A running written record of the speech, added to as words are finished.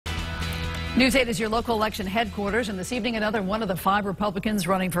News 8 is your local election headquarters, and this evening another one of the 5 Republicans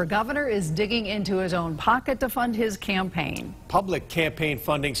running for governor is digging into his own pocket to fund his campaign. Public campaign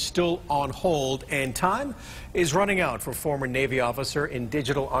funding still on hold, and time is running out for former Navy officer and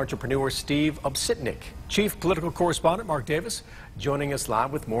digital entrepreneur Steve Obsitnik. Chief political correspondent Mark Davis joining us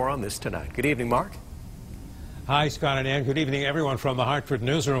live with more on this tonight. Good evening, Mark. Hi, Scott and Ann. Good evening, everyone from the Hartford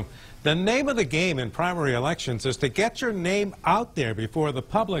newsroom. The name of the game in primary elections is to get your name out there before the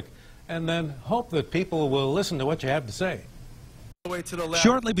public and then hope that people will listen to what you have to say.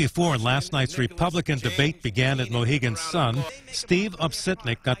 Shortly before last night's Republican debate began at Mohegan Sun, Steve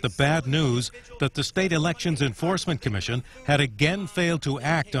Obsitnik got the bad news that the State Elections Enforcement Commission had again failed to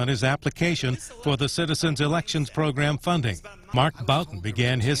act on his application for the Citizens Elections Program funding. Mark Boughton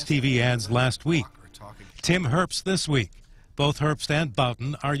began his TV ads last week. Tim Herbst this week. Both Herbst and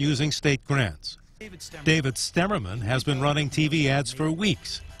Boughton are using state grants. David Stemmerman has been running TV ads for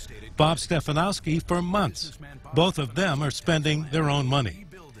weeks. Bob Stefanowski for months. Both of them are spending their own money.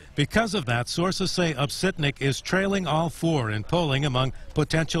 Because of that, sources say Obsitnik is trailing all 4 in polling among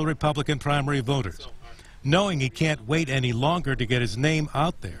potential Republican primary voters. Knowing he can't wait any longer to get his name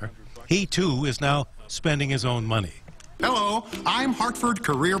out there, he too is now spending his own money. Hello, I'm Hartford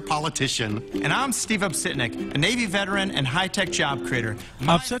career politician. And I'm Steve Obsitnik, a Navy veteran and high-tech job creator.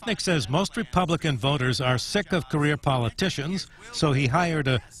 Obsitnik says most Republican voters are sick of career politicians, so he hired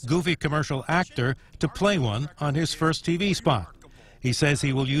a goofy commercial actor to play one on his first TV spot. He says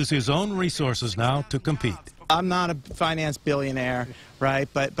he will use his own resources now to compete. I'm not a finance billionaire, right?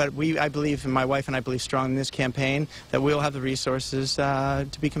 But I believe, and my wife and I believe strongly in this campaign, that we'll have the resources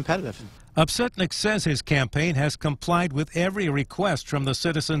to be competitive. Obsitnik says his campaign has complied with every request from the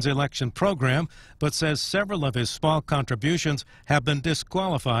Citizens Election Program, but says several of his small contributions have been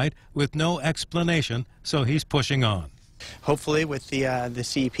disqualified with no explanation, so he's pushing on. Hopefully with the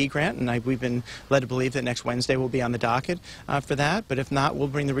CEP grant, and we've been led to believe that next Wednesday will be on the docket for that, but if not, we'll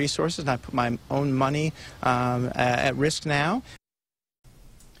bring the resources, and I put my own money at risk now.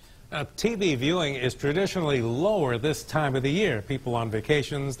 TV viewing is traditionally lower this time of the year. People on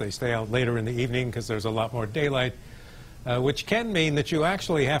vacations, they stay out later in the evening because there's a lot more daylight, which can mean that you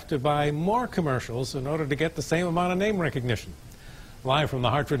actually have to buy more commercials in order to get the same amount of name recognition. Live from the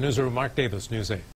Hartford newsroom, Mark Davis, News 8.